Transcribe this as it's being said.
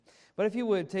But if you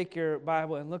would, take your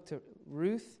Bible and look to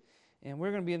Ruth, and we're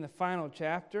going to be in the final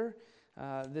chapter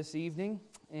this evening.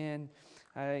 And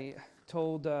I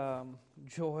told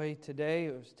Joy today,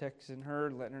 I was texting her,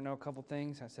 letting her know a couple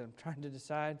things. I said, I'm trying to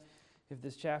decide if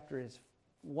this chapter is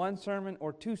one sermon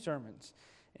or two sermons.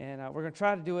 And we're going to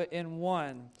try to do it in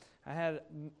one. I had,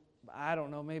 I don't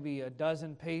know, maybe a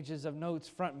dozen pages of notes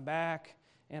front and back,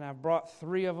 and I brought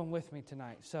 3 of them with me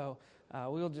tonight. So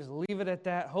we'll just leave it at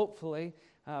that. Hopefully,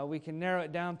 we can narrow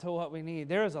it down to what we need.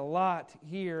 There is a lot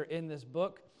here in this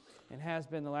book, and has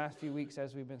been the last few weeks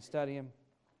as we've been studying.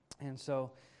 And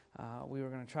so we were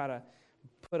going to try to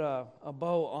put a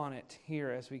bow on it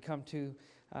here as we come to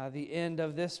the end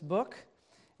of this book.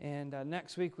 And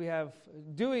next week we have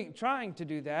trying to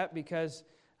do that because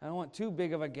I don't want too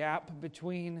big of a gap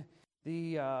between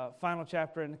the final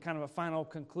chapter and kind of a final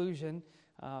conclusion.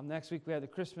 Next week we have the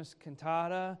Christmas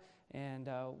cantata, and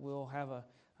we'll have a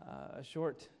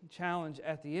short challenge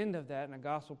at the end of that and a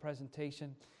gospel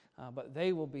presentation. But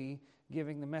they will be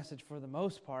giving the message for the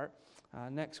most part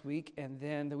next week. And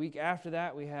then the week after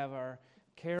that we have our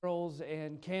carols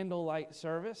and candlelight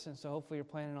service. And so hopefully you're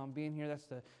planning on being here. That's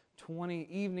the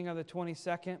evening of the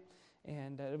 22nd.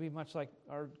 And it'll be much like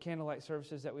our candlelight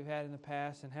services that we've had in the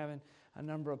past, and having a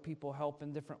number of people help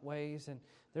in different ways. And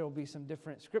there will be some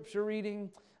different scripture reading.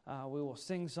 We will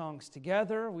sing songs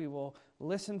together. We will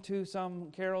listen to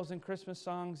some carols and Christmas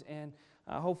songs, and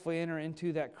hopefully enter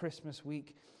into that Christmas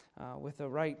week with the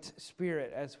right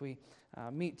spirit as we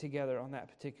meet together on that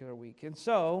particular week. And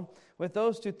so, with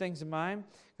those two things in mind,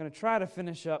 I'm going to try to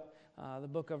finish up the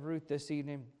book of Ruth this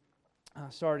evening,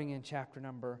 starting in chapter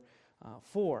number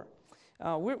 4.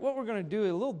 What we're going to do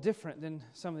is a little different than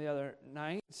some of the other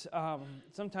nights.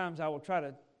 Sometimes I will try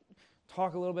to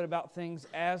talk a little bit about things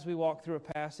as we walk through a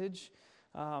passage.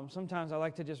 Sometimes I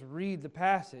like to just read the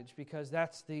passage because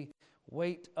that's the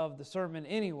weight of the sermon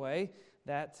anyway.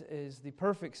 That is the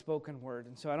perfect spoken word.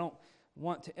 And so I don't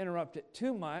want to interrupt it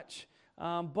too much.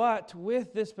 But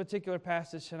with this particular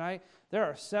passage tonight, there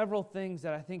are several things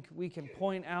that I think we can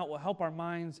point out will help our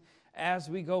minds as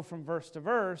we go from verse to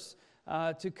verse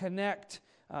to connect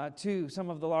to some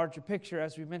of the larger picture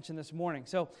as we mentioned this morning.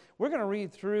 So we're going to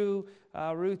read through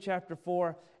Ruth chapter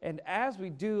 4, and as we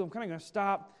do, I'm kind of going to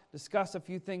stop, discuss a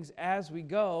few things as we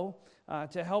go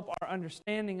to help our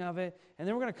understanding of it, and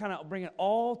then we're going to kind of bring it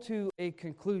all to a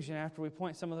conclusion after we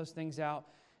point some of those things out,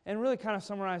 and really kind of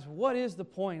summarize what is the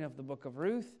point of the book of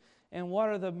Ruth, and what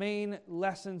are the main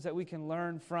lessons that we can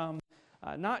learn from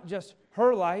not just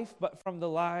her life, but from the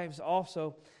lives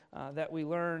also that we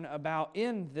learn about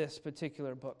in this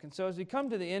particular book. And so as we come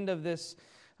to the end of this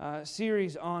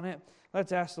series on it,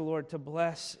 let's ask the Lord to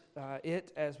bless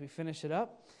it as we finish it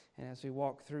up and as we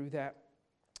walk through that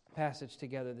passage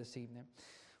together this evening.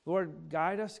 Lord,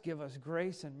 guide us, give us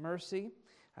grace and mercy.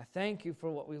 I thank you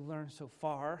for what we've learned so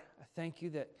far. I thank you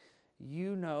that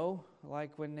you know,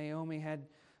 like when Naomi had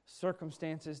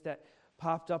circumstances that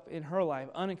popped up in her life,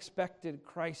 unexpected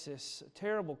crisis,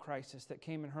 terrible crisis that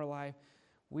came in her life.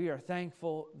 We are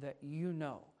thankful that you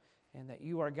know and that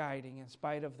you are guiding in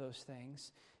spite of those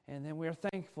things. And then we are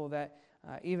thankful that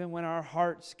even when our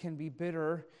hearts can be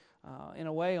bitter, in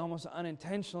a way almost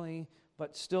unintentionally,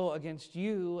 but still against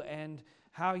you and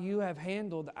how you have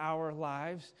handled our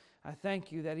lives, I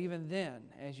thank you that even then,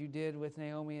 as you did with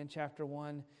Naomi in chapter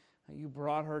 1, you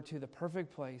brought her to the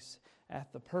perfect place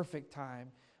at the perfect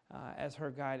time as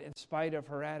her guide, in spite of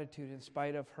her attitude, in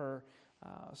spite of her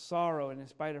sorrow, and in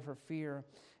spite of her fear.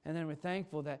 And then we're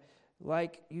thankful that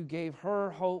like you gave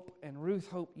her hope and Ruth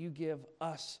hope, you give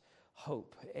us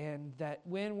hope. And that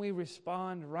when we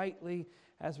respond rightly,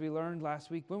 as we learned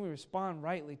last week, when we respond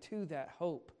rightly to that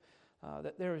hope,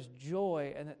 that there is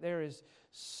joy and that there is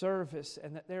service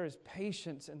and that there is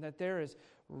patience and that there is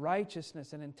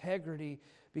righteousness and integrity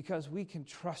because we can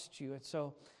trust you. And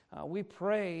so we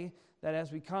pray that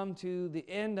as we come to the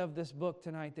end of this book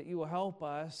tonight, that you will help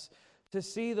us to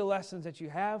see the lessons that you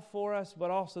have for us, but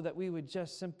also that we would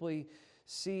just simply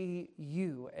see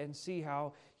you and see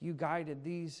how you guided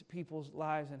these people's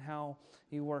lives and how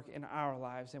you work in our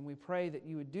lives. And we pray that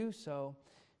you would do so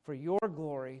for your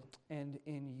glory and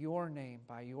in your name,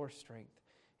 by your strength,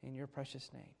 in your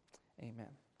precious name.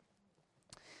 Amen.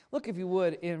 Look, if you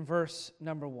would, in verse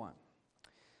number 1.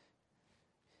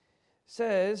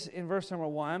 Says in verse number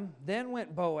 1, Then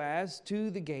went Boaz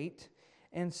to the gate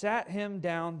and sat him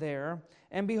down there.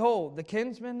 And behold, the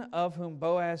kinsman of whom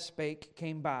Boaz spake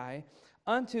came by,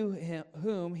 unto him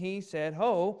whom he said,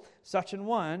 Ho, such an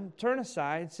one, turn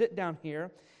aside, sit down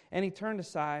here. And he turned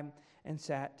aside and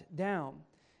sat down.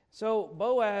 So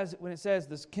Boaz, when it says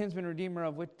the kinsman redeemer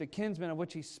of which the kinsman of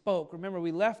which he spoke, remember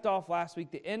we left off last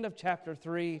week, the end of chapter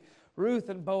 3, Ruth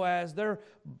and Boaz, their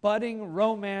budding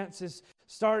romance is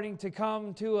starting to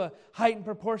come to a heightened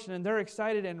proportion, and they're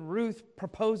excited, and Ruth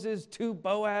proposes to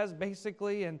Boaz,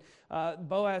 basically, and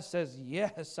Boaz says,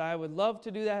 yes, I would love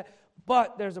to do that,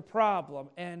 but there's a problem,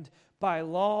 and by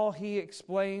law, he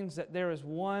explains that there is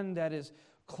one that is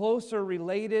closer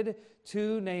related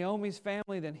to Naomi's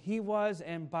family than he was,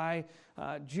 and by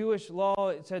Jewish law,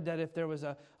 it said that if there was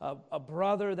a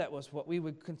brother that was what we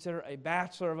would consider a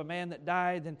bachelor of a man that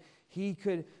died, then he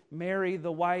could marry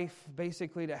the wife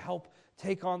basically to help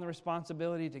take on the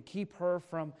responsibility to keep her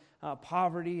from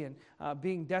poverty and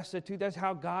being destitute. That's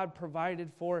how God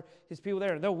provided for His people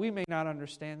there. Though we may not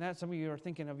understand that. Some of you are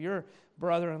thinking of your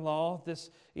brother-in-law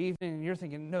this evening, and you're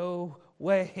thinking, no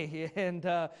way. And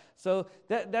so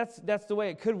that's the way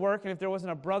it could work. And if there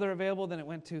wasn't a brother available, then it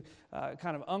went to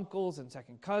kind of uncles and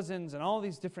second cousins and all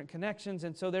these different connections.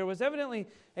 And so there was evidently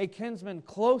a kinsman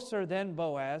closer than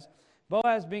Boaz.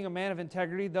 Boaz being a man of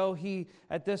integrity, though he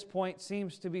at this point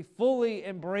seems to be fully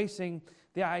embracing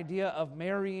the idea of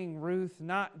marrying Ruth,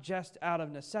 not just out of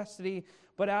necessity,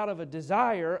 but out of a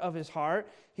desire of his heart.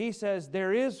 He says,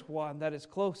 there is one that is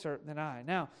closer than I.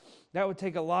 Now, that would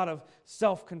take a lot of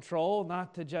self-control,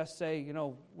 not to just say,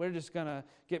 we're just going to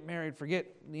get married, forget,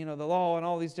 the law and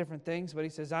all these different things. But he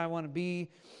says, I want to be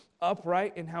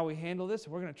upright in how we handle this.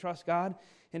 We're going to trust God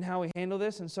in how we handle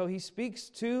this. And so he speaks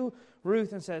to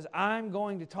Ruth and says, I'm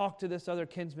going to talk to this other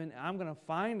kinsman. I'm going to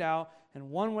find out, and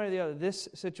one way or the other, this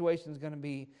situation is going to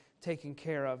be taken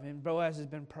care of. And Boaz has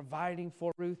been providing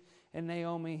for Ruth and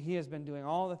Naomi. He has been doing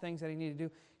all the things that he needed to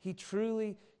do. He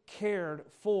truly cared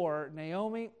for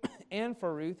Naomi and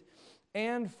for Ruth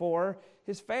and for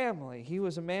his family. He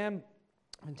was a man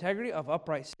of integrity, of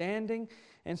upright standing.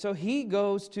 And so he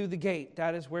goes to the gate.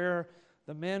 That is where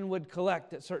the men would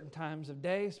collect at certain times of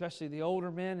day, especially the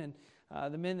older men and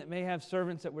the men that may have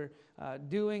servants that were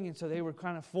doing. And so they were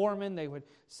kind of foremen. They would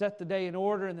set the day in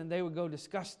order, and then they would go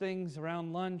discuss things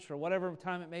around lunch or whatever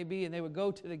time it may be, and they would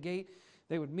go to the gate.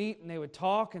 They would meet and they would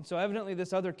talk. And so evidently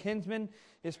this other kinsman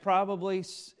is probably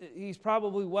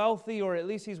wealthy, or at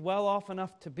least he's well off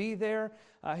enough to be there.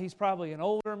 He's probably an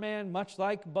older man, much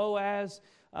like Boaz,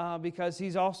 because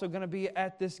he's also going to be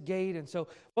at this gate. And so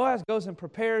Boaz goes and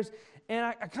prepares. And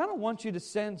I kind of want you to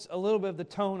sense a little bit of the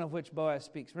tone of which Boaz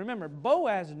speaks. Remember,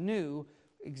 Boaz knew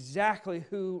exactly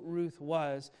who Ruth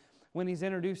was when he's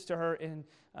introduced to her in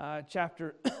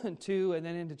chapter 2 and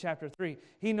then into chapter 3.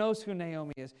 He knows who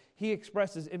Naomi is. He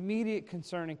expresses immediate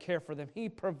concern and care for them. He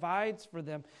provides for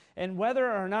them. And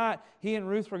whether or not he and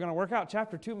Ruth were going to work out,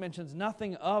 chapter 2 mentions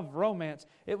nothing of romance.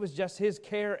 It was just his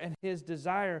care and his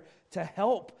desire to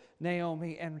help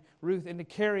Naomi and Ruth and to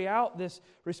carry out this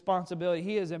responsibility.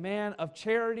 He is a man of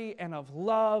charity and of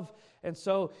love. And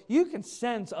so you can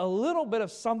sense a little bit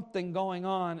of something going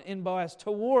on in Boaz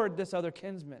toward this other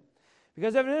kinsman.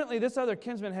 Because evidently this other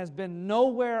kinsman has been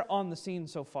nowhere on the scene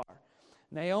so far.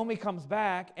 Naomi comes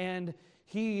back, and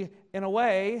he, in a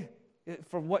way,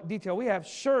 from what detail we have,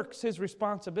 shirks his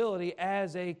responsibility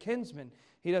as a kinsman.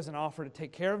 He doesn't offer to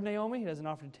take care of Naomi. He doesn't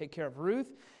offer to take care of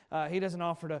Ruth. He doesn't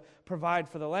offer to provide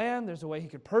for the land. There's a way he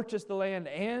could purchase the land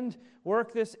and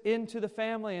work this into the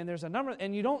family. And there's a number,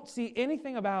 and you don't see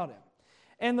anything about him.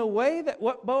 And the way that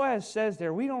what Boaz says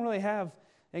there, we don't really have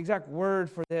an exact word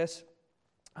for this.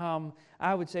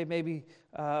 I would say maybe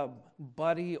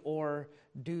buddy or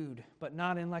dude, but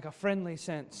not in like a friendly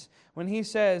sense. When he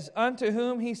says, unto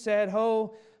whom he said,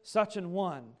 ho, such and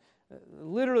one.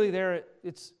 Literally there,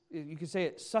 you could say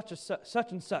it's such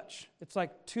and such. It's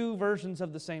like two versions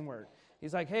of the same word.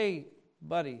 He's like, hey,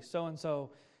 buddy,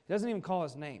 so-and-so. He doesn't even call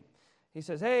his name. He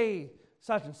says, hey,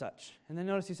 such and such. And then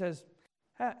notice he says,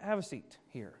 have a seat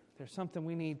here. There's something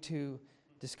we need to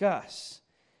discuss.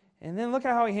 And then look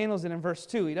at how he handles it in verse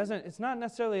 2. It's not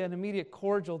necessarily an immediate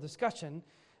cordial discussion.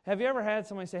 Have you ever had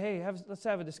somebody say, hey, let's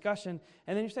have a discussion,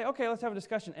 and then you say, okay, let's have a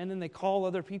discussion, and then they call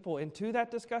other people into that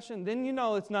discussion? Then you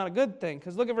know it's not a good thing,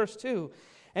 because look at verse 2.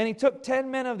 And he took 10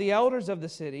 men of the elders of the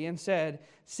city and said,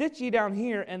 sit ye down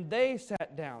here, and they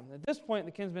sat down. At this point,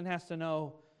 the kinsman has to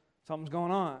know something's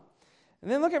going on. And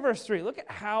then look at verse 3. Look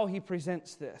at how he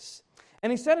presents this.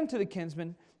 And he said unto the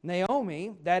kinsman,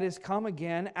 Naomi, that is come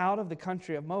again out of the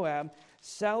country of Moab,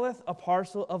 selleth a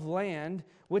parcel of land,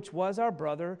 which was our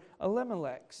brother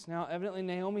Elimelech's. Now, evidently,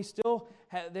 Naomi still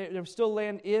there was still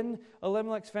land in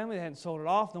Elimelech's family. They hadn't sold it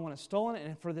off. No one had stolen it.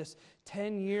 And for this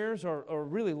 10 years or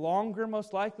really longer,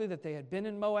 most likely, that they had been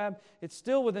in Moab, it's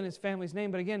still within his family's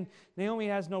name. But again, Naomi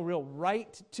has no real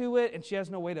right to it, and she has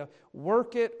no way to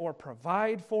work it or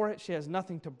provide for it. She has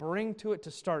nothing to bring to it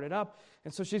to start it up.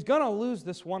 And so she's going to lose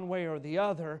this one way or the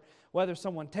other, whether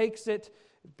someone takes it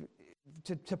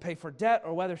to pay for debt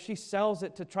or whether she sells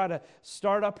it to try to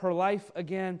start up her life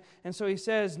again. And so he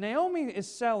says, Naomi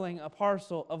is selling a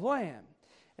parcel of land.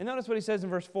 And notice what he says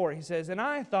in verse 4. He says, and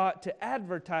I thought to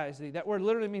advertise thee. That word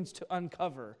literally means to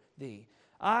uncover thee.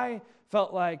 I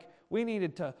felt like we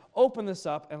needed to open this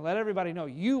up and let everybody know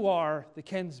you are the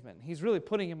kinsman. He's really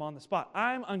putting him on the spot.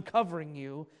 I'm uncovering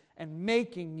you and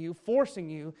making you, forcing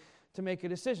you to make a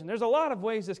decision. There's a lot of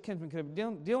ways this kinsman could have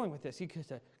been dealing with this. He could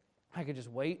say, I could just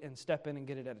wait and step in and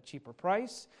get it at a cheaper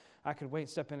price. I could wait,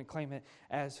 step in and claim it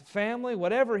as family.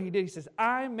 Whatever he did, he says,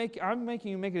 I'm making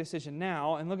you make a decision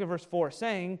now. And look at verse 4,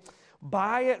 saying,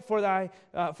 buy it for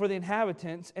the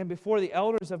inhabitants and before the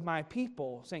elders of my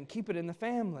people, saying, keep it in the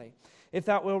family. If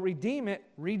thou wilt redeem it,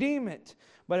 redeem it.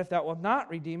 But if thou wilt not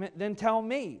redeem it, then tell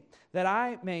me, that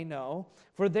I may know.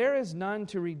 For there is none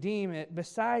to redeem it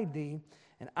beside thee,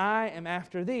 and I am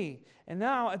after thee. And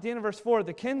now, at the end of verse 4,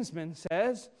 the kinsman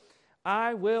says,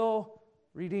 I will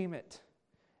redeem it.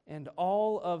 And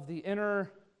all of the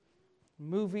inner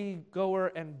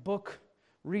movie-goer and book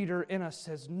reader in us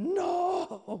says,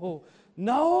 no,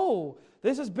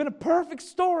 this has been a perfect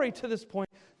story to this point.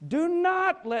 Do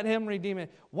not let him redeem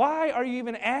it. Why are you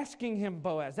even asking him,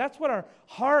 Boaz? That's what our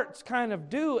hearts kind of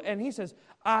do. And he says,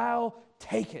 I'll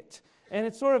take it. And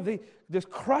it's sort of this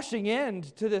crushing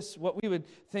end to this, what we would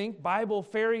think, Bible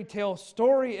fairy tale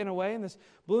story in a way, and this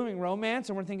blooming romance.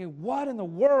 And we're thinking, what in the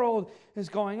world is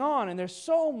going on? And there's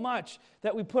so much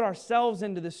that we put ourselves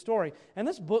into this story. And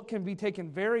this book can be taken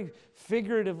very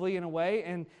figuratively in a way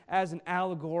and as an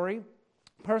allegory.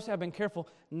 Personally, I've been careful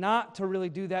not to really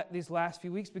do that these last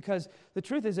few weeks because the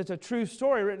truth is it's a true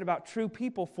story written about true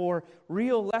people for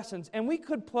real lessons. And we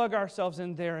could plug ourselves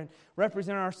in there and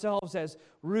represent ourselves as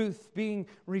Ruth being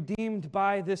redeemed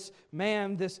by this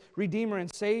man, this Redeemer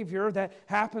and Savior that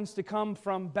happens to come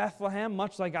from Bethlehem,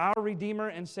 much like our Redeemer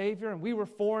and Savior. And we were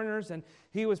foreigners and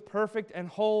he was perfect and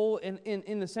whole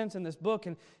in the sense in this book.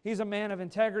 And he's a man of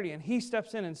integrity and he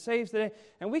steps in and saves the day.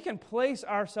 And we can place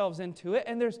ourselves into it.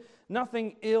 And there's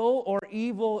nothing ill or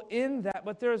evil in that,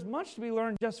 but there is much to be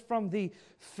learned just from the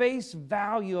face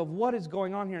value of what is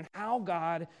going on here and how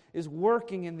God is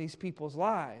working in these people's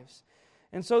lives.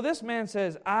 And so this man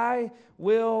says, I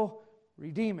will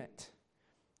redeem it.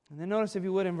 And then notice, if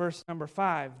you would, in verse number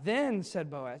 5, then said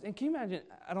Boaz, and can you imagine,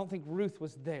 I don't think Ruth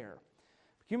was there.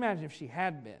 Can you imagine if she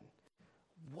had been?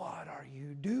 What are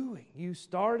you doing? You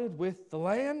started with the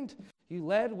land. You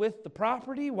led with the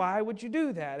property. Why would you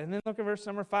do that? And then look at verse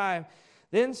number 5.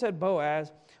 Then said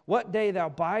Boaz, what day thou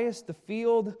buyest the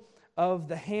field of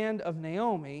the hand of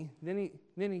Naomi, then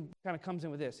he kind of comes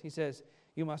in with this. He says,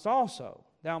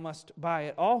 thou must buy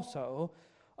it also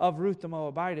of Ruth the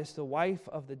Moabitess, the wife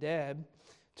of the dead,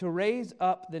 to raise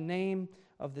up the name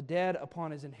of the dead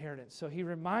upon his inheritance. So he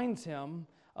reminds him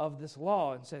of this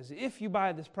law and says, if you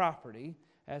buy this property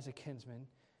as a kinsman,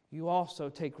 you also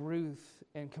take Ruth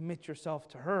and commit yourself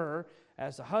to her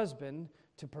as a husband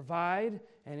to provide.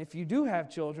 And if you do have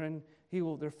children,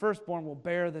 their firstborn will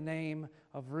bear the name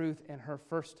of Ruth and her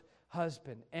first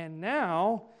husband. And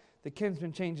now the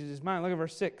kinsman changes his mind. Look at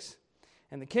verse 6.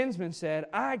 And the kinsman said,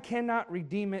 I cannot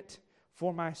redeem it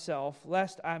for myself,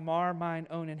 lest I mar mine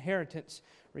own inheritance.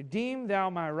 Redeem thou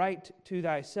my right to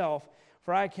thyself,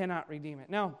 for I cannot redeem it.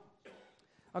 Now,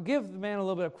 I'll give the man a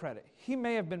little bit of credit. He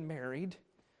may have been married.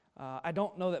 I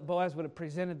don't know that Boaz would have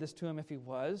presented this to him if he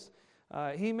was.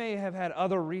 He may have had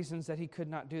other reasons that he could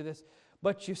not do this.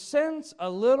 But you sense a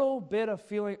little bit of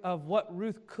feeling of what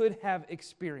Ruth could have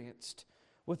experienced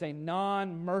with a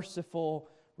non-merciful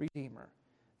Redeemer.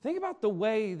 Think about the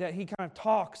way that he kind of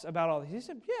talks about all this. He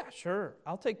said, yeah, sure,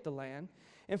 I'll take the land.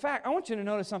 In fact, I want you to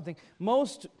notice something.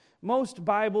 Most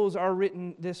Bibles are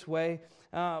written this way.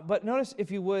 But notice,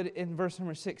 if you would, in verse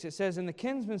number 6, it says, and the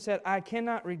kinsman said, I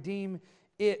cannot redeem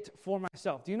it for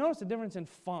myself. Do you notice the difference in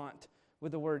font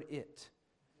with the word it?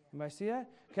 Anybody see that?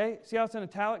 Okay, see how it's in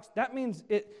italics? That means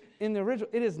it in the original,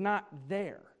 it is not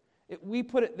there. We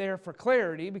put it there for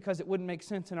clarity because it wouldn't make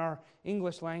sense in our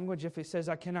English language if it says,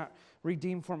 I cannot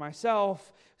redeem for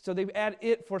myself. So they add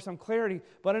it for some clarity.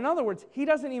 But in other words, he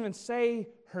doesn't even say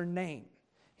her name.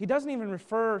 He doesn't even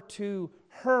refer to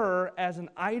her as an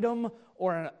item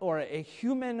or a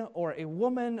human or a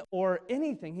woman or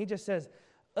anything. He just says,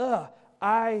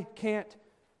 I can't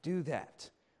do that.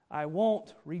 I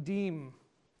won't redeem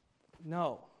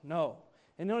no.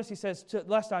 And notice he says,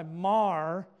 lest I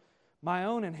mar my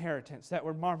own inheritance. That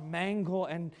word mar, mangle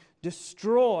and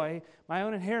destroy my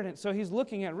own inheritance. So he's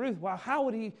looking at Ruth. Wow, how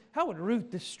would Ruth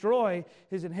destroy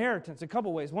his inheritance? A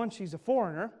couple ways. One, she's a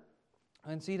foreigner,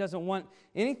 and so he doesn't want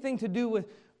anything to do with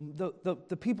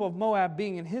the people of Moab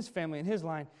being in his family, in his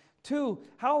line. Two,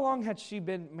 how long had she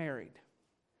been married?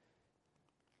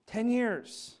 10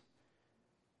 years.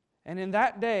 And in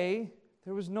that day,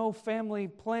 there was no family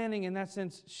planning in that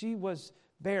sense. She was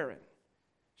barren.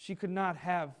 She could not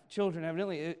have children,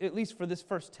 evidently, at least for this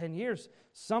first 10 years.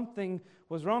 Something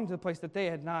was wrong to the place that they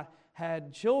had not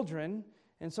had children,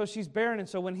 and so she's barren. And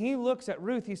so when he looks at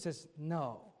Ruth, he says,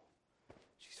 no,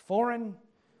 she's foreign.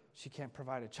 She can't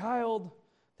provide a child.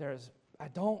 I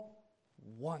don't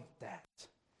want that.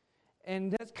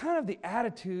 And that's kind of the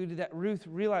attitude that Ruth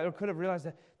realized, or could have realized,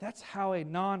 that that's how a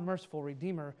non-merciful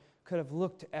Redeemer could have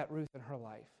looked at Ruth in her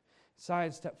life.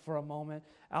 Sidestep for a moment.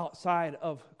 Outside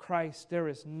of Christ, there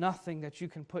is nothing that you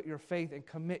can put your faith and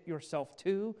commit yourself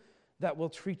to that will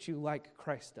treat you like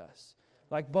Christ does.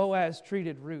 Like Boaz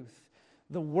treated Ruth.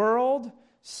 The world,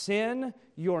 sin,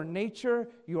 your nature,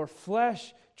 your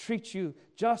flesh treats you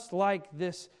just like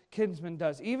this kinsman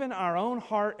does. Even our own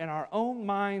heart and our own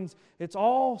minds, it's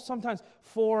all sometimes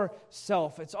for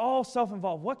self. It's all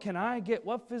self-involved. What can I get?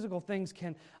 What physical things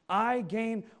can I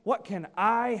gain? What can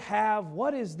I have?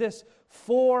 What is this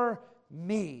for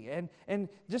me? And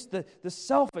just the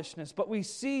selfishness. But we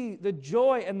see the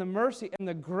joy and the mercy and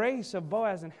the grace of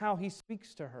Boaz and how he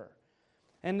speaks to her.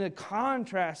 And the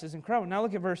contrast is incredible. Now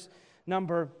look at verse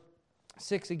number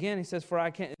 6 again. He says,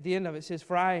 at the end of it says,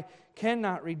 for I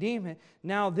cannot redeem it.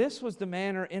 Now this was the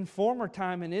manner in former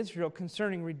time in Israel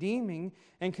concerning redeeming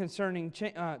and concerning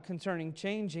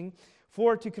changing.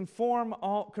 For to confirm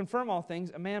all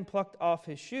things, a man plucked off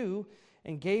his shoe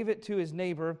and gave it to his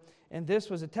neighbor, and this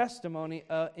was a testimony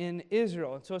in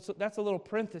Israel. And so that's a little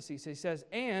parenthesis. He says,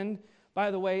 and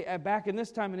by the way, back in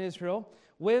this time in Israel,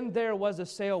 when there was a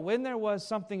sale, when there was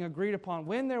something agreed upon,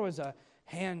 when there was a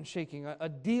handshaking, a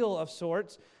deal of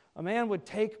sorts, a man would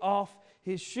take off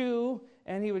his shoe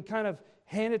and he would kind of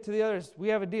hand it to the others. We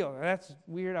have a deal. Now, that's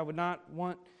weird. I would not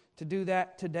want to do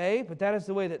that today, but that is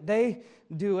the way that they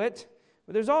do it.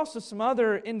 But there's also some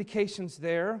other indications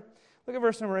there. Look at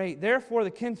verse number 8. Therefore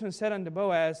the kinsman said unto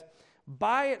Boaz,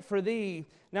 buy it for thee.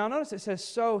 Now notice it says,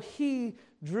 so he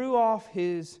drew off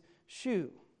his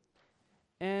shoe.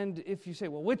 And if you say,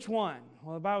 well, which one?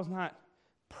 Well, the Bible's not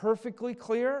perfectly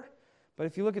clear. But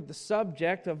if you look at the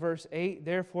subject of verse 8,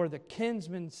 therefore the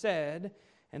kinsman said,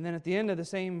 and then at the end of the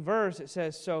same verse it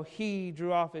says, so he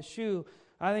drew off his shoe,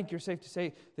 I think you're safe to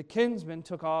say the kinsman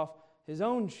took off his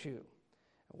own shoe.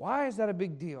 Why is that a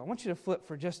big deal? I want you to flip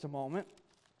for just a moment.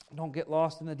 Don't get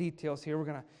lost in the details here. We're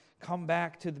going to come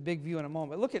back to the big view in a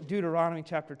moment. Look at Deuteronomy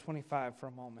chapter 25 for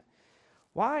a moment.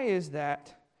 Why is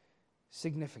that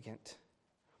significant?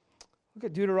 Look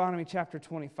at Deuteronomy chapter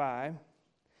 25.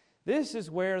 This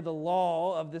is where the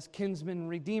law of this kinsman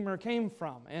redeemer came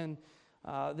from. And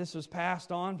this was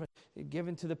passed on, but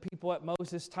given to the people at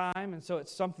Moses' time. And so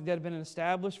it's something that had been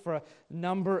established for a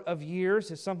number of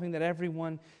years. It's something that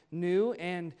everyone knew.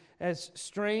 And as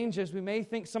strange as we may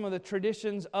think some of the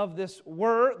traditions of this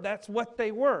were, that's what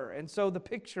they were. And so the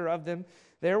picture of them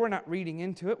there, we're not reading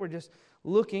into it. We're just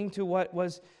looking to what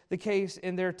was the case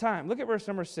in their time. Look at verse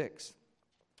number 6.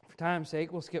 For time's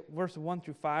sake, we'll skip verses 1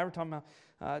 through 5. We're talking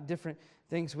about different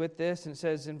things with this. And it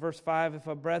says in verse 5, if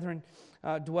a brethren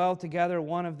dwell together,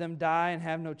 one of them die and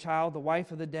have no child, the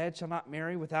wife of the dead shall not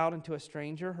marry without unto a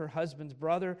stranger. Her husband's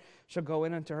brother shall go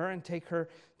in unto her and take her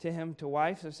to him to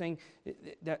wife. So saying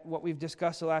that what we've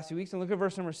discussed the last few weeks. And look at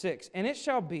verse number 6. And it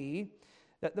shall be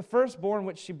that the firstborn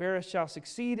which she beareth shall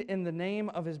succeed in the name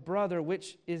of his brother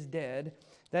which is dead,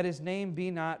 that his name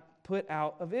be not put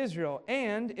out of Israel.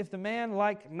 And if the man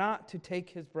like not to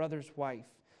take his brother's wife,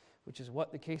 which is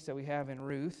what the case that we have in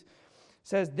Ruth,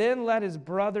 says, then let his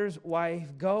brother's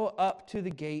wife go up to the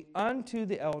gate unto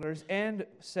the elders and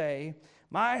say,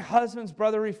 my husband's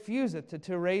brother refuseth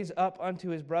to raise up unto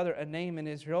his brother a name in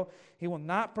Israel. He will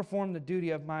not perform the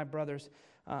duty of my brother's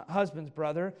husband's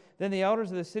brother. Then the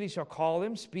elders of the city shall call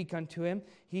him, speak unto him.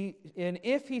 And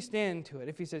if he stand to it,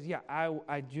 if he says, yeah, I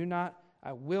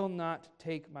will not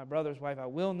take my brother's wife, I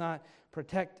will not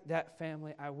protect that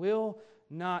family, I will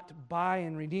not buy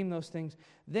and redeem those things,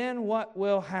 then what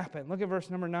will happen? Look at verse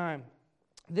number 9.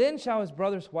 Then shall his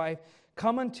brother's wife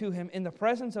come unto him in the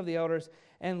presence of the elders,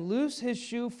 and loose his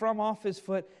shoe from off his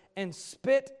foot, and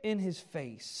spit in his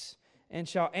face, and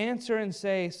shall answer and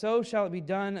say, so shall it be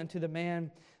done unto the man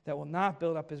that will not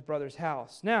build up his brother's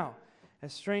house. Now,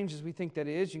 as strange as we think that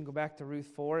is, you can go back to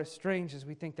Ruth 4, as strange as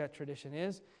we think that tradition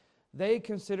is, they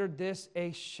considered this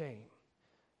a shame.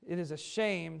 It is a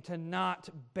shame to not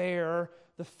bear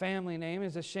the family name. It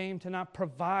is a shame to not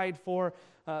provide for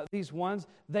these ones.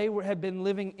 They had been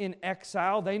living in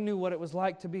exile. They knew what it was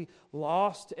like to be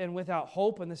lost and without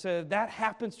hope. And they said, if that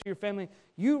happens to your family,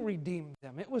 you redeemed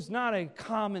them. It was not a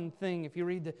common thing, if you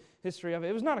read the history of it.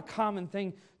 It was not a common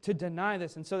thing to deny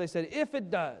this. And so they said, if it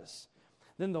does,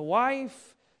 then the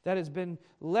wife that has been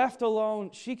left alone,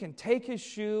 she can take his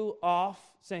shoe off,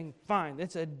 saying, fine,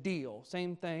 it's a deal.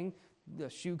 Same thing. The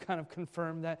shoe kind of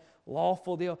confirmed that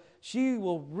lawful deal. She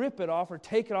will rip it off or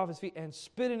take it off his feet and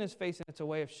spit in his face, and it's a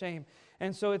way of shame.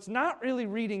 And so it's not really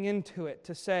reading into it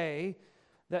to say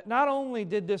that not only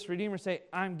did this Redeemer say,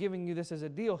 I'm giving you this as a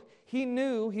deal, he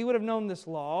knew, he would have known this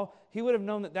law. He would have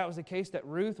known that that was the case, that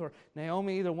Ruth or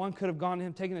Naomi, either one could have gone to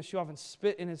him, taken the shoe off and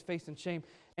spit in his face in shame.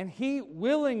 And he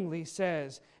willingly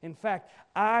says, in fact,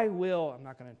 I'm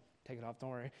not going to take it off, don't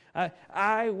worry.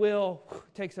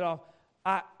 Takes it off.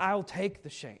 I'll take the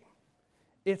shame.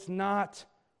 It's not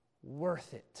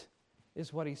worth it,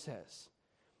 is what he says.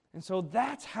 And so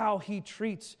that's how he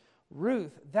treats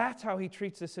Ruth. That's how he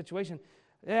treats this situation.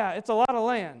 Yeah, it's a lot of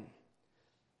land,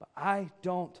 but I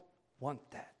don't want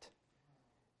that.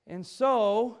 And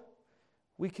so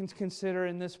we can consider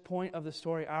in this point of the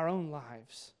story our own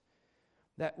lives.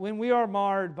 That when we are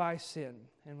marred by sin,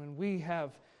 and when we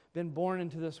have been born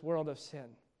into this world of sin,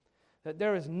 that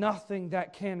there is nothing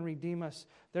that can redeem us.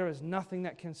 There is nothing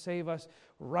that can save us.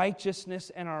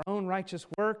 Righteousness and our own righteous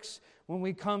works, when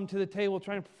we come to the table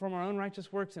trying to perform our own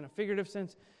righteous works in a figurative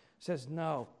sense, says,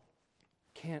 no,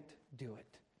 can't do it.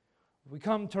 We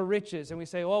come to riches and we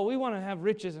say, well, we want to have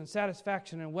riches and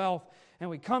satisfaction and wealth. And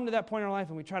we come to that point in our life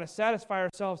and we try to satisfy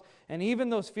ourselves. And even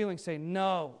those feelings say,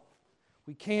 no,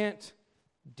 we can't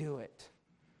do it.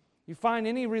 You find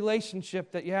any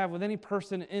relationship that you have with any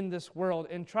person in this world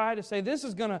and try to say, this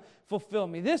is going to fulfill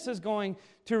me. This is going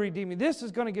to redeem me. This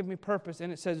is going to give me purpose.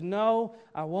 And it says, no,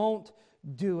 I won't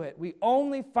do it. We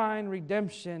only find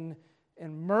redemption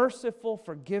and merciful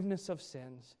forgiveness of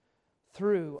sins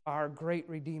through our great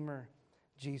Redeemer,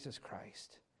 Jesus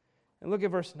Christ. And look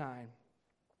at verse 9.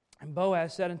 And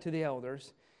Boaz said unto the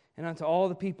elders and unto all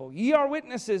the people, ye are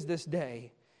witnesses this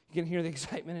day. You can hear the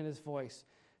excitement in his voice.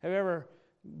 Have you ever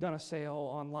done a sale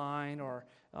online or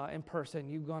in person?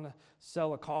 You're going to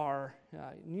sell a car.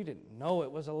 You didn't know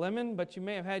it was a lemon, but you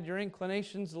may have had your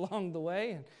inclinations along the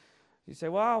way. And you say,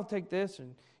 well, I'll take this.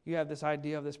 And you have this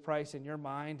idea of this price in your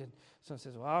mind. And someone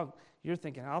says, well, you're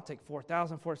thinking, I'll take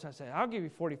 $4,000 for it. So I say, I'll give you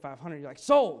 $4,500. You're like,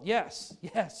 sold. Yes,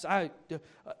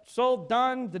 sold,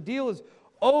 done. The deal is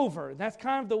over. And that's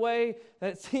kind of the way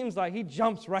that it seems like he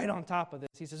jumps right on top of this.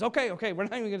 He says, okay, we're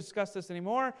not even going to discuss this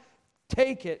anymore.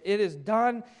 Take it. It is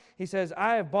done. He says,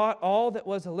 I have bought all that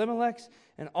was Elimelech's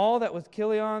and all that was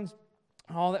Chilion's,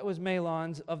 and all that was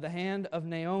Mahlon's of the hand of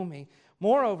Naomi.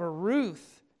 Moreover,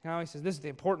 Ruth, now he says, this is the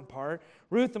important part,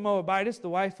 Ruth the Moabitess, the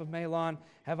wife of Mahlon,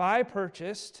 have I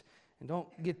purchased. And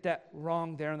don't get that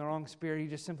wrong there in the wrong spirit. You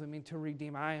just simply mean to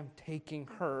redeem. I am taking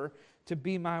her to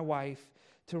be my wife,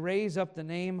 to raise up the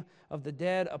name of the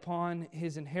dead upon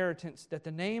his inheritance, that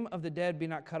the name of the dead be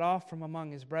not cut off from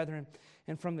among his brethren,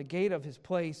 and from the gate of his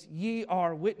place. Ye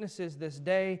are witnesses this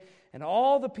day. And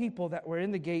all the people that were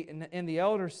in the gate and the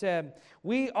elders said,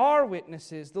 we are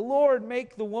witnesses. The Lord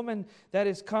make the woman that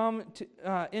is come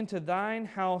into thine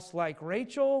house like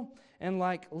Rachel and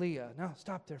like Leah. Now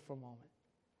stop there for a moment.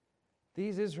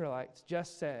 These Israelites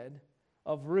just said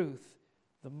of Ruth,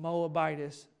 the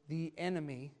Moabitess, the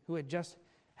enemy, who had just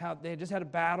had a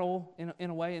battle in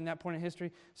a way in that point in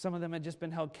history. Some of them had just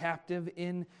been held captive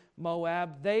in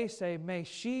Moab. They say, may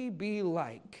she be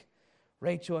like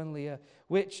Rachel and Leah,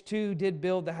 which two did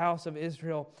build the house of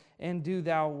Israel, and do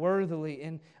thou worthily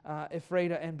in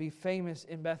Ephrathah, and be famous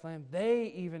in Bethlehem.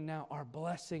 They even now are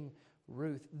blessing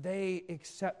Ruth. They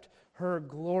accept her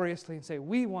gloriously and say,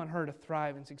 we want her to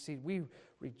thrive and succeed. We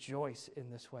rejoice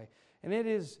in this way. And it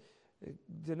is,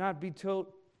 to not be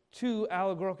too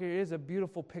allegorical, it is a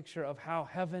beautiful picture of how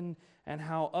heaven and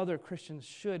how other Christians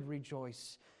should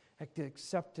rejoice at the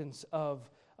acceptance of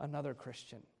another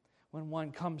Christian. When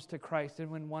one comes to Christ and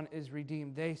when one is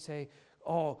redeemed, they say,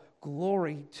 oh,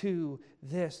 glory to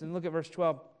this. And look at verse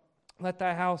 12. Let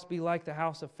thy house be like the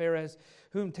house of Pharez,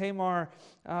 whom Tamar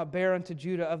bare unto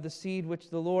Judah, of the seed which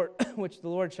the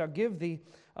Lord shall give thee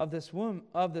of this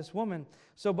woman.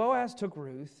 So Boaz took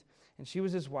Ruth, and she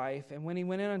was his wife. And when he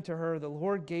went in unto her, the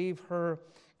Lord gave her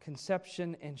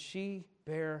conception, and she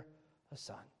bare a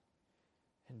son.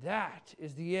 And that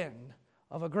is the end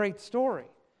of a great story.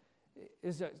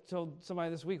 I told somebody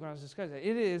this week when I was discussing it,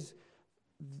 it is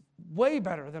way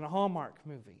better than a Hallmark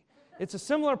movie. It's a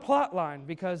similar plot line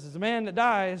because there's a man that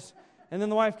dies and then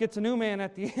the wife gets a new man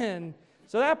at the end.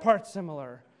 So that part's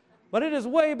similar. But it is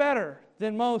way better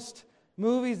than most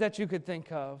movies that you could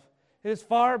think of. It is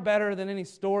far better than any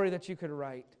story that you could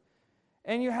write.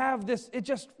 And you have this, it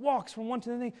just walks from one to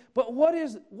the next. But what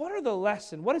is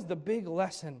the big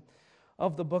lesson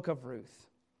of the book of Ruth?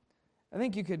 I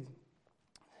think you could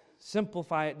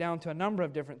simplify it down to a number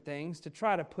of different things to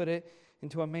try to put it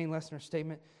into a main lesson or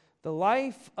statement. The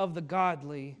life of the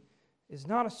godly is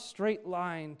not a straight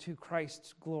line to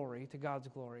Christ's glory, to God's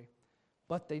glory,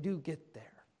 but they do get there.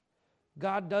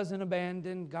 God doesn't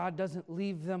abandon, God doesn't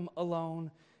leave them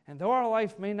alone. And though our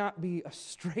life may not be a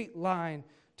straight line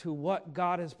to what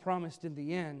God has promised in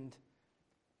the end,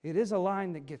 it is a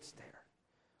line that gets there.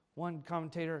 One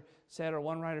commentator said, or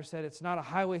one writer said, it's not a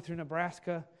highway through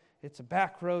Nebraska, it's a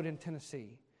back road in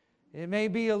Tennessee. It may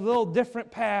be a little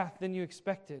different path than you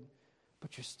expected,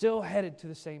 but you're still headed to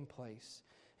the same place.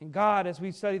 And God, as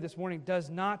we studied this morning, does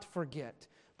not forget,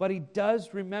 but He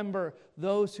does remember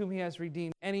those whom He has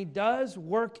redeemed, and He does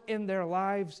work in their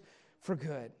lives for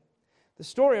good. The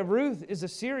story of Ruth is a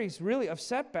series, really, of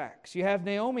setbacks. You have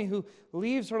Naomi who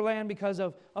leaves her land because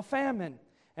of a famine.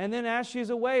 And then as she's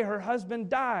away, her husband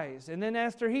dies. And then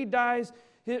after he dies,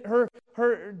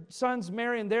 her sons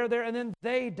marry and they're there, and then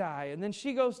they die. And then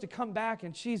she goes to come back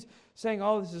and she's saying,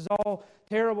 oh, this is all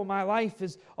terrible. My life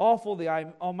is awful. The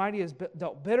Almighty has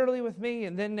dealt bitterly with me.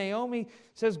 And then Naomi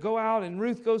says, go out, and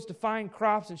Ruth goes to find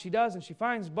crops, and she does, and she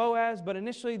finds Boaz. But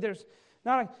initially there's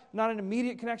not an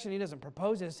immediate connection. He doesn't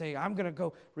propose it and say, I'm going to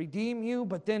go redeem you.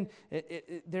 But then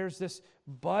there's this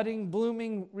budding,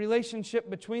 blooming relationship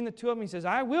between the two of them. He says,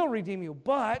 I will redeem you,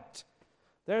 but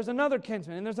there's another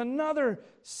kinsman, and there's another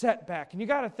setback. And you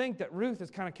got to think that Ruth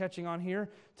is kind of catching on here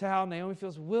to how Naomi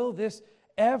feels. Will this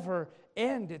ever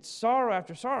end? It's sorrow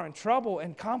after sorrow, and trouble,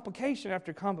 and complication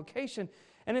after complication.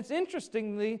 And it's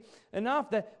interestingly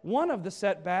enough that one of the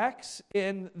setbacks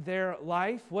in their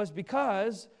life was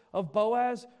because of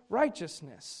Boaz's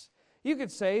righteousness. You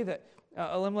could say that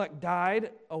Elimelech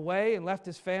died away and left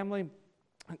his family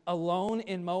alone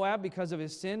in Moab because of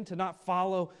his sin to not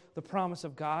follow the promise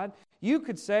of God. You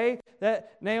could say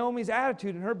that Naomi's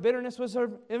attitude and her bitterness was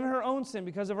in her own sin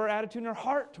because of her attitude and her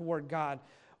heart toward God.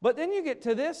 But then you get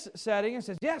to this setting and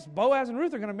says, yes, Boaz and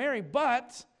Ruth are going to marry,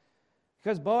 but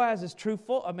because Boaz is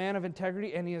truthful, a man of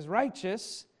integrity, and he is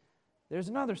righteous, there's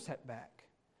another setback.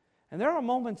 And there are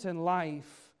moments in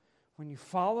life when you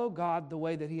follow God the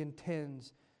way that He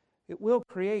intends, it will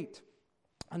create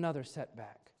another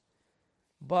setback.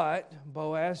 But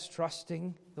Boaz,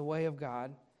 trusting the way of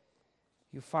God,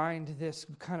 you find this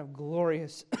kind of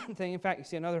glorious thing. In fact, you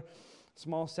see another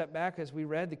small setback. As we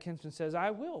read, the kinsman says,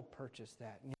 I will purchase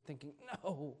that. And you're thinking,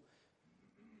 no.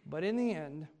 But in the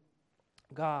end,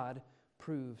 God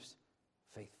proves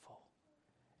faithful.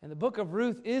 And the book of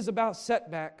Ruth is about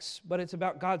setbacks, but it's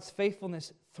about God's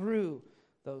faithfulness through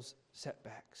those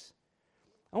setbacks.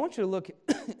 I want you to look,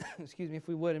 excuse me, if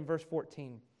we would, in verse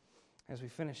 14 as we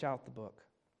finish out the book.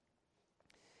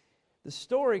 The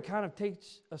story kind of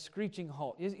takes a screeching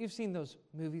halt. You've seen those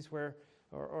movies where,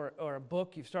 or a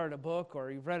book, you've started a book,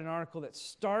 or you've read an article that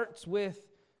starts with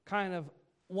kind of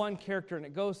one character and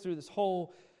it goes through this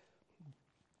whole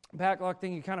backlog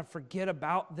thing. You kind of forget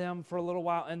about them for a little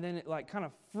while, and then it like kind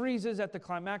of freezes at the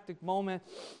climactic moment,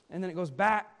 and then it goes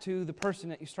back to the person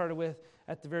that you started with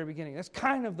at the very beginning. That's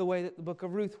kind of the way that the book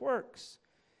of Ruth works,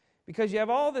 because you have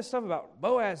all this stuff about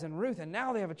Boaz and Ruth, and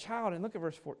now they have a child. And look at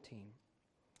verse 14.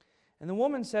 And the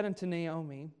woman said unto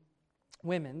Naomi,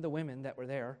 the women that were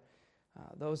there,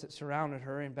 those that surrounded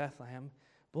her in Bethlehem,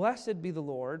 Blessed be the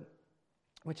Lord,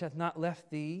 which hath not left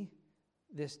thee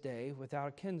this day without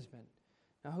a kinsman.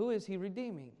 Now, who is He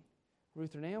redeeming?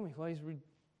 Ruth or Naomi? Well, He's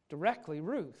directly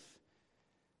Ruth.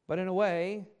 But in a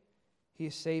way, He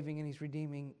is saving and He's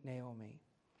redeeming Naomi.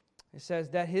 It says,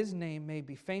 that His name may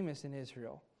be famous in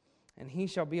Israel, and He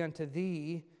shall be unto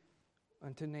thee,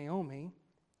 unto Naomi,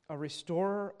 a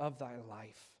restorer of thy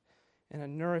life, and a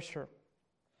nourisher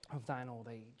of thine old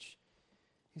age.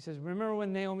 He says, remember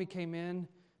when Naomi came in,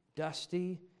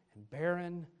 dusty and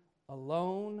barren,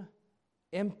 alone,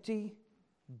 empty,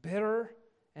 bitter,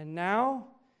 and now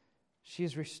she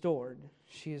is restored.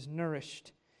 She is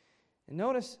nourished. And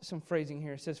notice some phrasing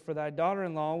here. It says, for thy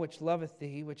daughter-in-law, which loveth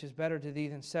thee, which is better to thee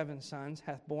than 7 sons,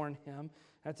 hath borne him.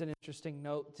 That's an interesting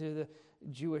note to the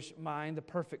Jewish mind. The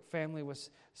perfect family was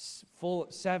full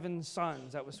of 7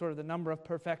 sons. That was sort of the number of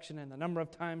perfection and the number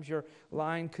of times your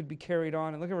line could be carried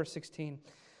on. And look at verse 16,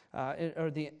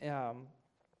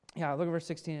 Look at verse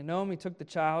 16. And Naomi took the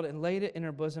child and laid it in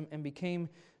her bosom and became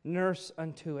nurse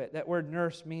unto it. That word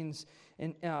nurse means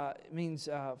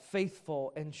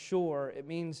faithful and sure. It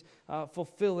means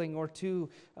fulfilling, or to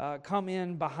come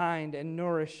in behind and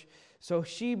nourish. So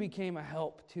she became a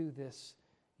help to this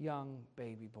young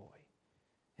baby boy.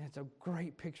 And it's a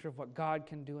great picture of what God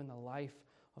can do in the life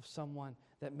of someone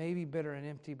that may be bitter and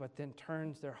empty, but then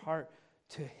turns their heart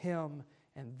to Him,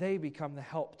 and they become the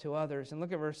help to others. And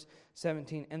look at verse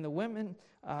 17. And the women,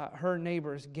 her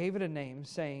neighbors, gave it a name,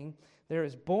 saying, there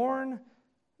is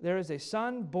a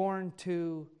son born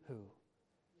to who?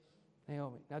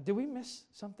 Naomi. Now, did we miss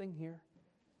something here?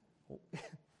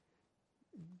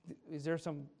 Is there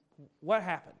what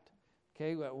happened?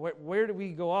 Okay, where did we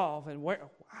go off, and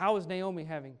how is Naomi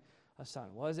having a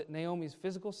son? Was it Naomi's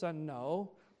physical son?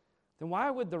 No. Then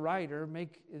why would the writer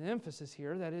make an emphasis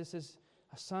here that is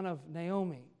a son of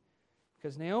Naomi?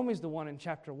 Because Naomi's the one in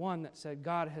chapter 1 that said,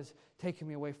 God has taken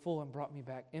me away full and brought me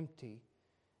back empty.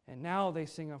 And now they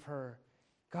sing of her,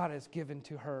 God has given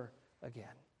to her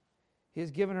again. He has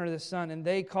given her this son, and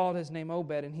they called his name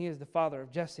Obed, and he is the father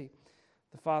of Jesse,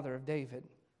 the father of David.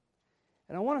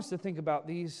 And I want us to think about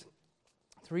these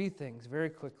 3 things very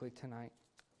quickly tonight.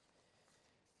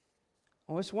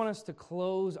 I just want us to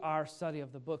close our study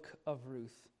of the book of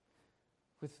Ruth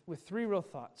with 3 real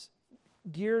thoughts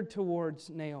geared towards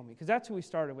Naomi, because that's who we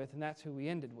started with and that's who we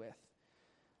ended with.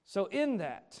 So in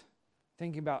that,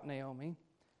 thinking about Naomi,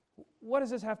 what does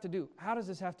this have to do? How does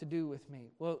this have to do with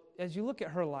me? Well, as you look at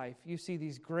her life, you see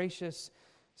these gracious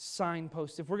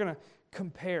signposts. If we're going to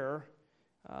compare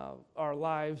our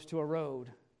lives to a road,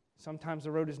 sometimes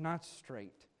the road is not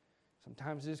straight.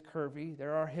 Sometimes it is curvy.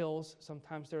 There are hills.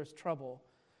 Sometimes there's trouble.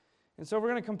 And so if we're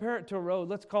going to compare it to a road,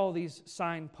 let's call these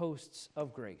signposts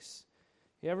of grace.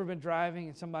 You ever been driving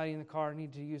and somebody in the car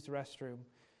needs to use the restroom?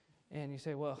 And you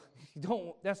say, well,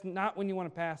 that's not when you want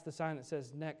to pass the sign that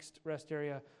says next rest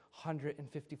area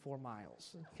 154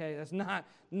 miles. Okay, that's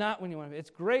not when you want to. It's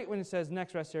great when it says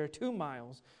next rest area 2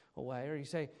 miles away. Or you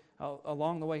say,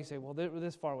 along the way, you say, well, we're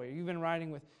this far away. You've been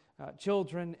riding with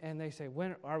children, and they say,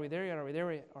 when are we there yet? Are we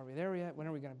there yet? Are we there yet? When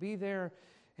are we going to be there?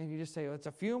 And you just say, well, it's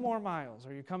a few more miles.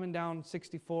 Or you're coming down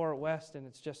 64 west, and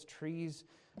it's just trees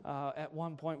at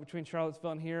one point between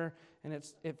Charlottesville and here, and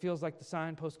it feels like the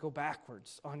signposts go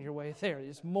backwards on your way there.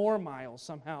 There's more miles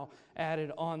somehow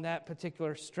added on that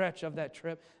particular stretch of that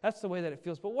trip. That's the way that it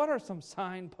feels. But what are some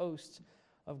signposts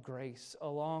of grace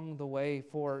along the way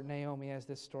for Naomi as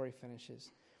this story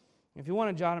finishes? If you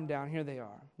want to jot them down, here they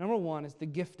are. Number 1 is the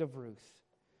gift of Ruth.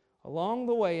 Along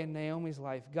the way in Naomi's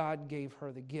life, God gave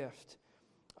her the gift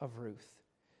of Ruth.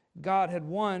 God had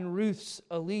won Ruth's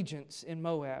allegiance in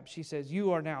Moab. She says,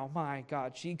 you are now my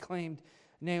God. She claimed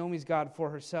Naomi's God for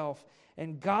herself.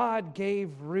 And God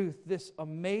gave Ruth this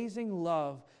amazing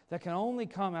love that can only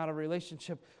come out of a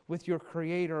relationship with your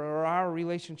Creator, or our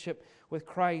relationship with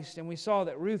Christ. And we saw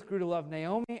that Ruth grew to love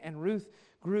Naomi, and Ruth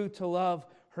grew to love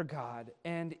her God.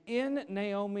 And in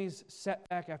Naomi's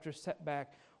setback after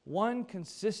setback, one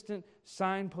consistent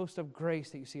signpost of grace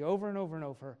that you see over and over and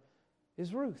over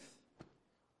is Ruth.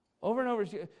 Over and over,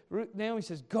 Naomi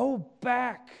says, go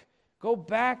back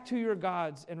to your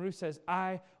gods. And Ruth says,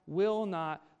 I will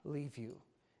not leave you.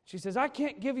 She says, I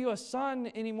can't give you a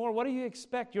son anymore. What do you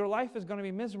expect? Your life is going to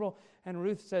be miserable. And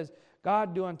Ruth says,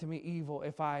 God, do unto me evil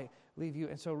if I leave you.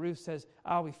 And so Ruth says,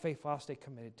 I'll be faithful. I'll stay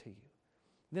committed to you.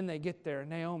 Then they get there.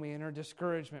 Naomi, in her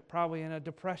discouragement, probably in a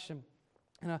depression,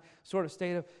 in a sort of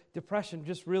state of depression,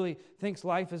 just really thinks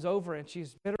life is over, and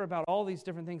she's bitter about all these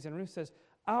different things. And Ruth says,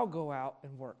 I'll go out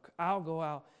and work. I'll go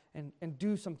out and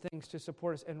do some things to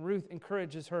support us. And Ruth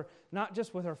encourages her, not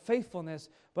just with her faithfulness,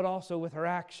 but also with her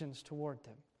actions toward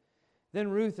them. Then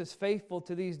Ruth is faithful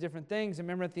to these different things. And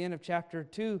remember, at the end of chapter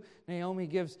 2, Naomi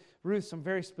gives Ruth some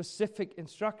very specific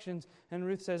instructions. And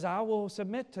Ruth says, I will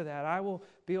submit to that. I will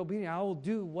be obedient. I will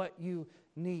do what you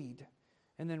need.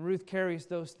 And then Ruth carries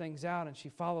those things out, and she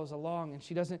follows along, and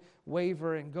she doesn't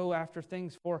waver and go after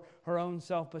things for her own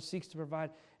self, but seeks to provide.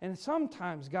 And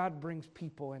sometimes God brings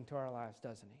people into our lives,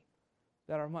 doesn't He,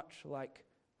 that are much like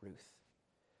Ruth,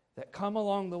 that come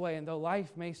along the way. And though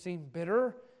life may seem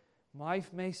bitter,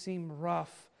 life may seem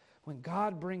rough, when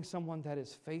God brings someone that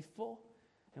is faithful,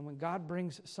 and when God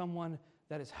brings someone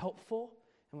that is helpful,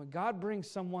 and when God brings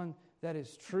someone that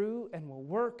is true and will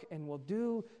work and will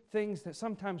do things that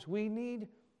sometimes we need,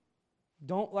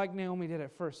 don't, like Naomi did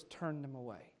at first, turn them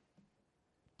away.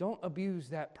 Don't abuse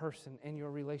that person in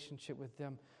your relationship with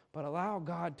them, but allow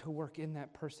God to work in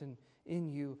that person, in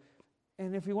you.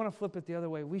 And if you want to flip it the other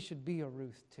way, we should be a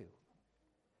Ruth too.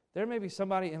 There may be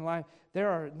somebody in life, there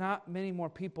are not many more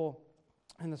people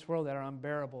in this world that are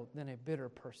unbearable than a bitter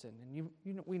person. And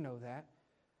we know that.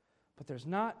 But there's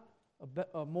not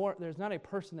a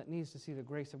person that needs to see the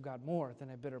grace of God more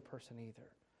than a bitter person either.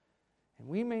 And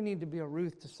we may need to be a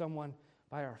Ruth to someone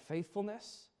by our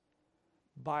faithfulness,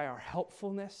 by our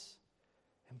helpfulness,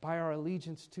 and by our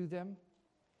allegiance to them.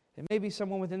 It may be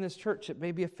someone within this church. It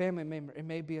may be a family member. It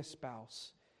may be a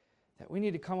spouse. That we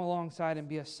need to come alongside and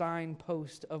be a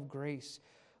signpost of grace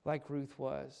like Ruth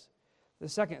was. The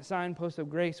second signpost of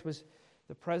grace was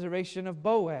the preservation of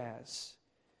Boaz.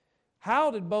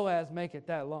 How did Boaz make it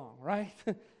that long, right?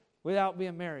 Without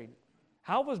being married.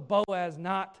 How was Boaz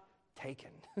not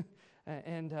taken?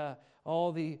 And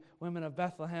all the women of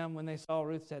Bethlehem, when they saw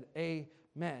Ruth, said,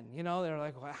 amen. You know, they're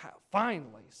like, well,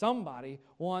 finally, somebody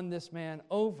won this man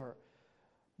over.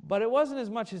 But it wasn't as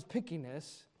much his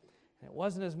pickiness, and it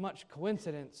wasn't as much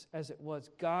coincidence as it was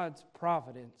God's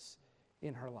providence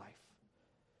in her life.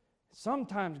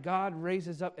 Sometimes God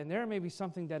raises up, and there may be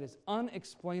something that is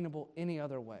unexplainable any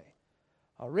other way.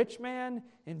 A rich man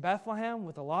in Bethlehem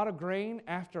with a lot of grain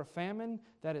after a famine,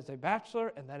 that is a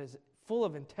bachelor and that is full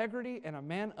of integrity and a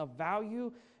man of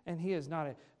value, and he is not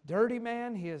a dirty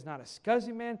man, he is not a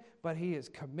scuzzy man, but he is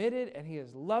committed and he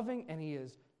is loving and he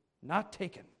is not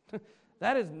taken.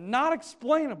 That is not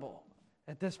explainable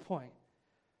at this point.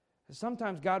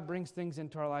 Sometimes God brings things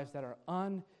into our lives that are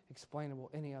unexplainable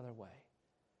any other way.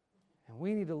 And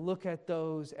we need to look at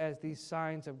those as these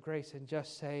signs of grace and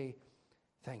just say,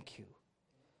 thank you.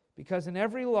 Because in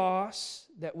every loss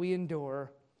that we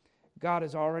endure, God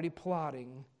is already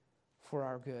plotting for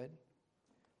our good.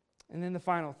 And then the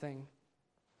final thing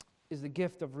is the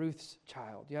gift of Ruth's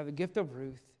child. You have the gift of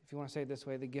Ruth, if you want to say it this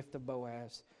way, the gift of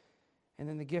Boaz, and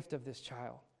then the gift of this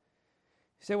child.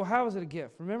 You say, well, how is it a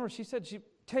gift? Remember, she said she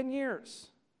 10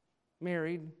 years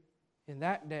married in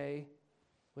that day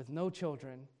with no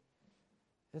children.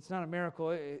 It's not a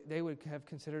miracle. They would have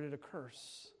considered it a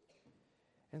curse.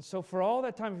 And so for all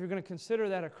that time, if you're going to consider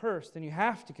that a curse, then you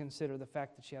have to consider the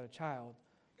fact that she had a child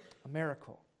a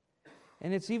miracle.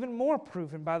 And it's even more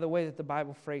proven by the way that the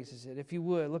Bible phrases it. If you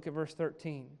would, look at verse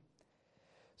 13.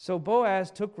 So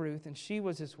Boaz took Ruth, and she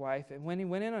was his wife, and when he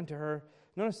went in unto her,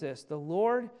 notice this, the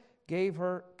Lord gave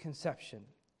her conception,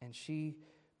 and she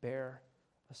bare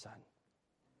a son.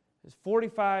 There's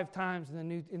 45 times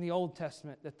in the Old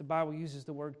Testament that the Bible uses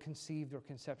the word conceived or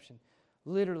conception.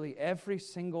 Literally every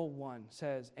single one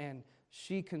says, and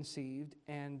she conceived,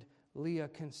 and Leah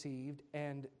conceived,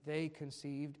 and they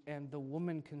conceived, and the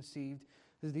woman conceived.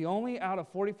 This is the only out of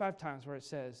 45 times where it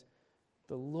says,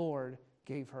 the Lord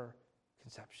gave her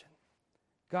conception.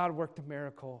 God worked a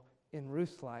miracle in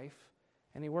Ruth's life,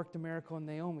 and He worked a miracle in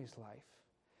Naomi's life.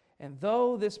 And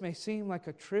though this may seem like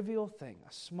a trivial thing,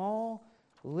 a small,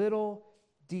 little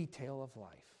detail of life,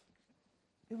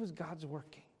 it was God's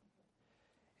working.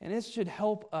 And it should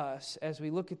help us as we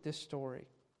look at this story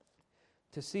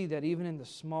to see that even in the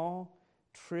small,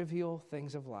 trivial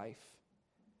things of life,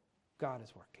 God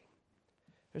is working.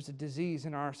 There's a disease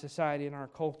in our society, in our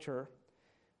culture,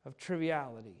 of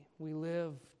triviality. We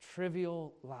live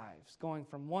trivial lives, going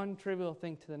from one trivial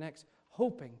thing to the next,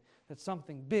 hoping that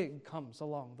something big comes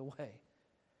along the way.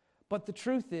 But the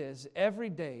truth is, every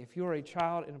day, if you're a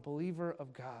child and a believer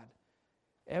of God,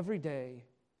 every day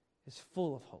is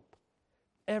full of hope.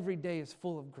 Every day is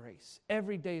full of grace.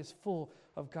 Every day is full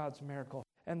of God's miracle.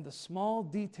 And the small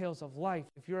details of life,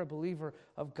 if you're a believer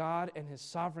of God and His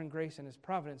sovereign grace and His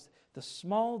providence, the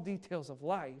small details of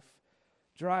life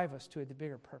drive us to a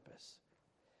bigger purpose.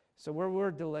 So where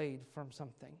we're delayed from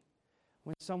something,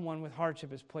 when someone with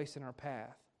hardship is placed in our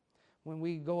path, when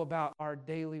we go about our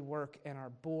daily work and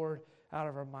are bored out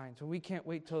of our minds, when we can't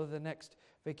wait till the next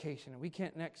vacation, and we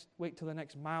can't wait till the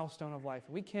next milestone of life,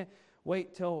 and we can't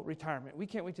wait till retirement, we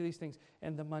can't wait till these things,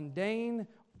 and the mundane,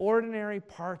 ordinary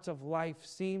parts of life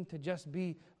seem to just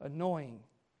be annoying.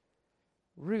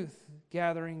 Ruth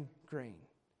gathering grain,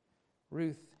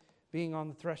 Ruth being on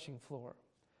the threshing floor,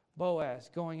 Boaz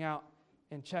going out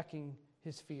and checking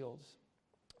his fields,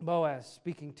 Boaz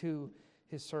speaking to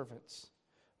his servants,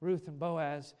 Ruth and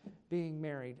Boaz being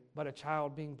married, but a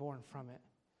child being born from it.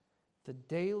 The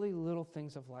daily little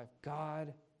things of life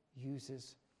God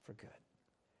uses for good.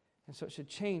 And so it should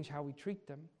change how we treat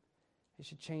them. It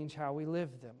should change how we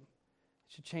live them.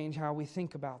 It should change how we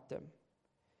think about them.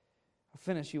 I'll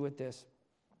finish you with this.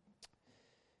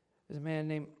 There's a man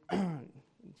named,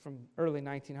 from early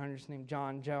 1900s, named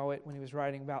John Jowett, when he was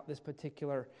writing about this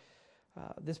particular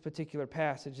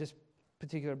passage, this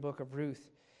particular book of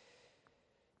Ruth.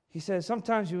 He says,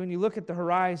 sometimes when you look at the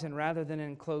horizon rather than an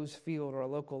enclosed field or a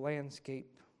local landscape,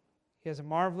 He has a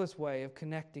marvelous way of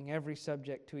connecting every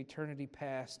subject to eternity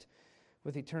past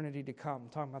with eternity to come. I'm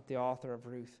talking about the author of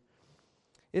Ruth.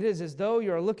 It is as though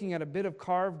you are looking at a bit of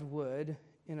carved wood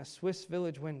in a Swiss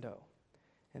village window.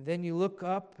 And then you look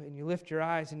up and you lift your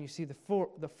eyes and you see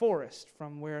the forest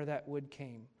from where that wood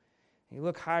came. And you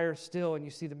look higher still and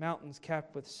you see the mountains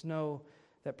capped with snow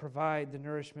that provide the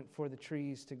nourishment for the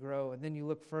trees to grow. And then you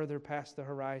look further past the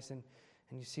horizon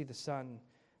and you see the sun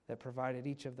that provided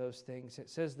each of those things. It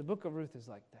says the book of Ruth is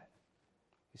like that.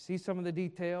 You see some of the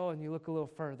detail and you look a little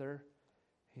further.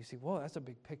 And you see, whoa, that's a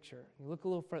big picture. You look a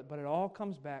little further, but it all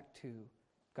comes back to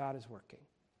God is working.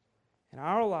 In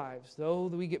our lives, though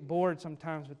we get bored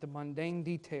sometimes with the mundane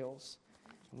details,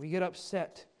 and we get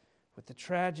upset with the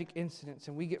tragic incidents,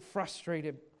 and we get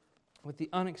frustrated with the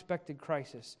unexpected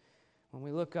crisis, when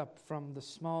we look up from the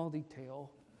small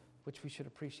detail, which we should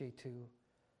appreciate too,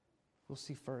 we'll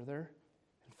see further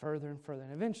and further and further.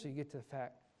 And eventually you get to the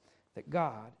fact that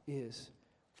God is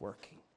working.